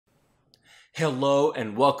Hello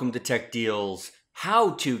and welcome to Tech Deals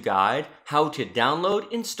how-to guide, how to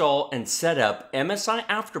download, install, and set up MSI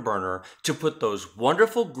Afterburner to put those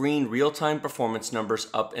wonderful green real-time performance numbers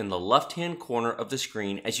up in the left-hand corner of the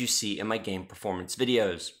screen as you see in my game performance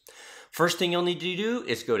videos. First thing you'll need to do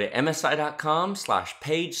is go to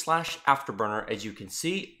msi.com/page/afterburner as you can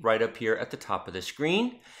see right up here at the top of the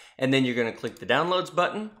screen. And then you're going to click the downloads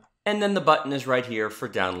button, and then the button is right here for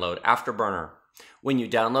download Afterburner. When you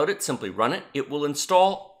download it, simply run it. It will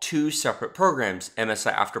install two separate programs,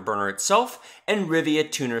 MSI Afterburner itself and Rivia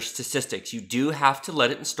Tuner Statistics. You do have to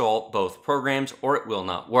let it install both programs or it will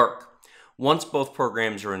not work. Once both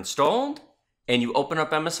programs are installed and you open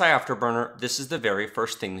up MSI Afterburner, this is the very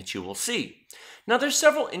first thing that you will see. Now there's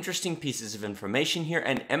several interesting pieces of information here,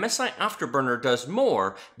 and MSI Afterburner does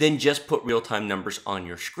more than just put real-time numbers on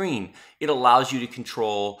your screen. It allows you to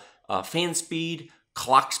control fan speed,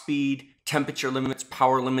 clock speed, temperature limits,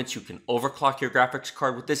 power limits. You can overclock your graphics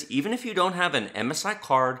card with this. Even if you don't have an MSI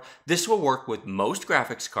card, this will work with most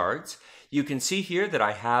graphics cards. You can see here that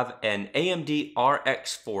I have an AMD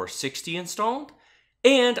RX 460 installed,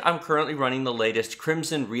 and I'm currently running the latest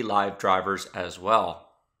Crimson Relive drivers as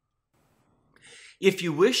well. If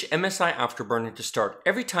you wish MSI Afterburner to start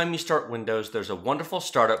every time you start Windows, there's a wonderful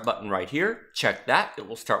startup button right here. Check that. It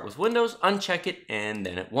will start with Windows. Uncheck it, and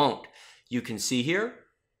then it won't. You can see here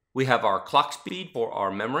we have our clock speed for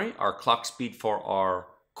our memory, our clock speed for our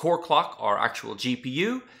core clock, our actual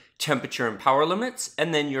GPU, temperature and power limits,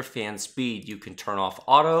 and then your fan speed. You can turn off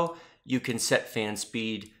auto. You can set fan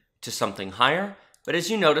speed to something higher. But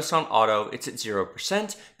as you notice on auto, it's at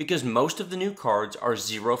 0% because most of the new cards are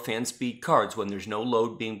zero fan speed cards. When there's no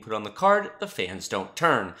load being put on the card, the fans don't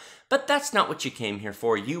turn. But that's not what you came here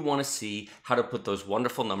for. You want to see how to put those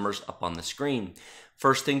wonderful numbers up on the screen.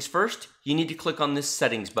 First things first, you need to click on this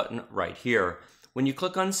settings button right here. When you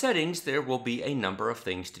click on settings, there will be a number of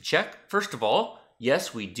things to check. First of all,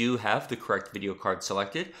 yes, we do have the correct video card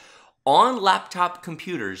selected. On laptop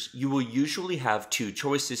computers, you will usually have two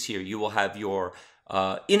choices here. You will have your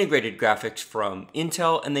integrated graphics from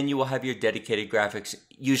Intel, and then you will have your dedicated graphics.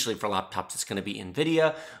 Usually for laptops, it's going to be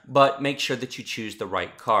NVIDIA, but make sure that you choose the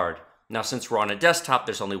right card. Now, since we're on a desktop,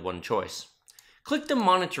 there's only one choice. Click the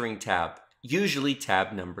monitoring tab, usually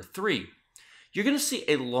tab number 3. You're going to see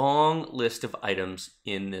a long list of items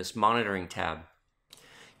in this monitoring tab.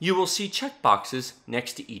 You will see checkboxes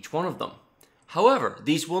next to each one of them. However,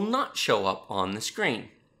 these will not show up on the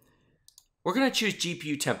screen. We're going to choose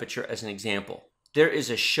GPU temperature as an example. There is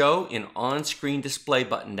a show in on-screen display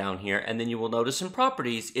button down here, and then you will notice in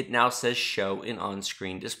properties, it now says show in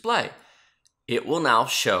on-screen display. It will now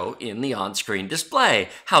show in the on-screen display.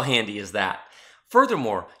 How handy is that?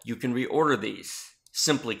 Furthermore, you can reorder these.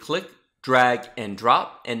 Simply click, drag, and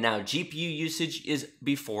drop, and now GPU usage is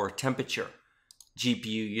before temperature.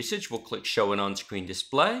 GPU usage, we'll click show in on-screen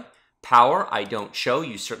display. Power, I don't show.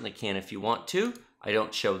 You certainly can if you want to. I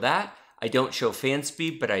don't show that. I don't show fan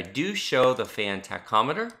speed, but I do show the fan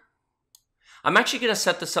tachometer. I'm actually going to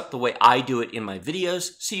set this up the way I do it in my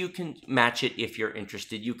videos so you can match it if you're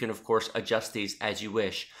interested. You can, of course, adjust these as you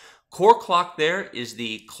wish. Core clock there is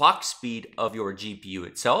the clock speed of your GPU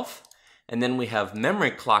itself. And then we have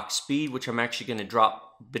memory clock speed, which I'm actually going to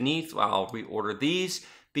drop beneath. I'll reorder these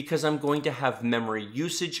because I'm going to have memory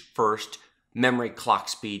usage first, memory clock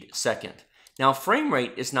speed second. Now, frame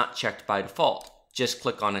rate is not checked by default. Just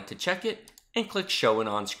click on it to check it and click show in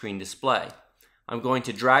on-screen display. I'm going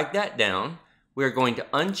to drag that down. We're going to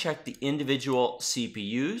uncheck the individual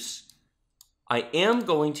CPUs. I am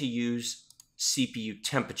going to use CPU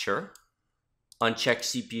temperature, uncheck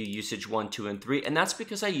CPU usage 1, 2, and 3, and that's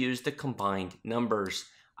because I use the combined numbers.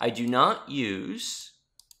 I do not use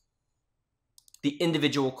the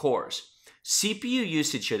individual cores. CPU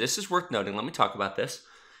usage here, this is worth noting, let me talk about this.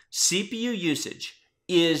 CPU usage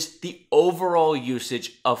is the overall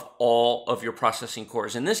usage of all of your processing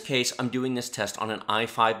cores. In this case, I'm doing this test on an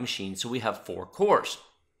i5 machine, so we have 4 cores.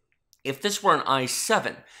 If this were an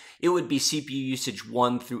i7, it would be CPU usage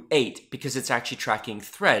 1 through 8 because it's actually tracking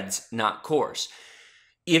threads, not cores.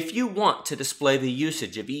 If you want to display the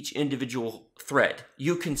usage of each individual thread,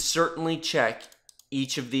 you can certainly check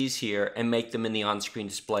each of these here and make them in the on-screen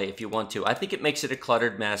display if you want to. I think it makes it a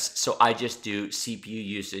cluttered mess, so I just do CPU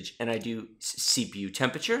usage, and I do CPU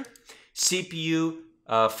temperature, CPU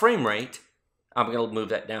frame rate. I'm going to move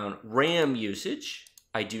that down. RAM usage.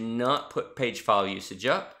 I do not put page file usage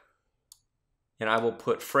up, and I will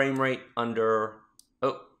put frame rate under,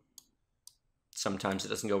 oh, sometimes it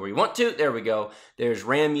doesn't go where you want to. There we go. There's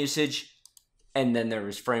RAM usage, and then there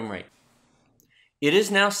is frame rate. It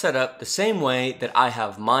is now set up the same way that I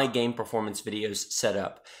have my game performance videos set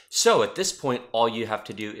up. So at this point, all you have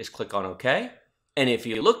to do is click on OK. And if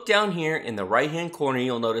you look down here in the right-hand corner,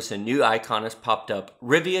 you'll notice a new icon has popped up,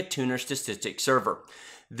 Rivia Tuner Statistics Server.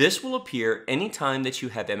 This will appear anytime that you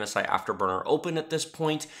have MSI Afterburner open at this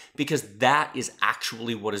point, because that is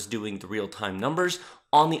actually what is doing the real-time numbers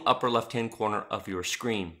on the upper left-hand corner of your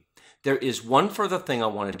screen. There is one further thing I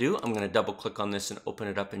want to do. I'm going to double click on this and open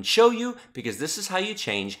it up and show you, because this is how you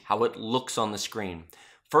change how it looks on the screen.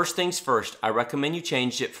 First things first, I recommend you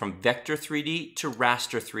change it from Vector 3D to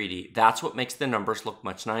Raster 3D. That's what makes the numbers look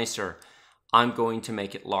much nicer. I'm going to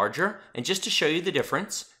make it larger, and just to show you the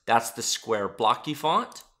difference, that's the square blocky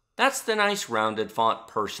font. That's the nice rounded font,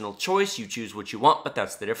 personal choice. You choose what you want, but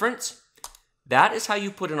that's the difference. That is how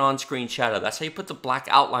you put an on-screen shadow. That's how you put the black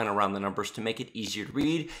outline around the numbers to make it easier to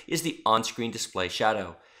read, is the on-screen display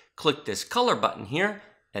shadow. Click this color button here,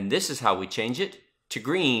 and this is how we change it to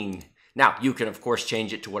green. Now, you can of course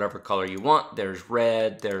change it to whatever color you want. There's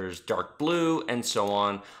red, there's dark blue, and so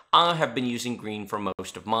on. I have been using green for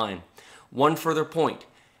most of mine. One further point.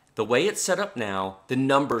 The way it's set up now, the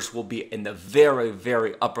numbers will be in the very,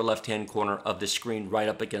 very upper left-hand corner of the screen, right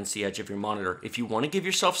up against the edge of your monitor. If you want to give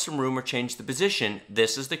yourself some room or change the position,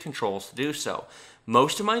 this is the controls to do so.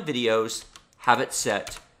 Most of my videos have it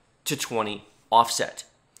set to 20 offset.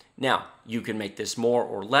 Now, you can make this more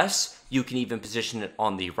or less. You can even position it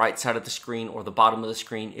on the right side of the screen or the bottom of the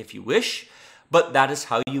screen if you wish, but that is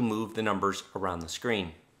how you move the numbers around the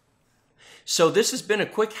screen. So this has been a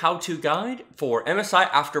quick how-to guide for MSI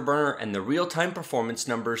Afterburner and the real-time performance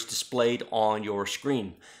numbers displayed on your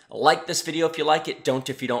screen. Like this video if you like it, don't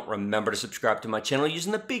if you don't. Remember to subscribe to my channel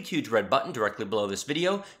using the big huge red button directly below this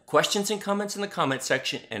video. Questions and comments in the comment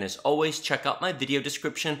section, and as always, check out my video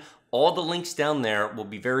description. All the links down there will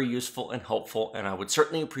be very useful and helpful, and I would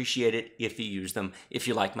certainly appreciate it if you use them if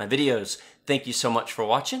you like my videos. Thank you so much for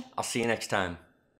watching. I'll see you next time.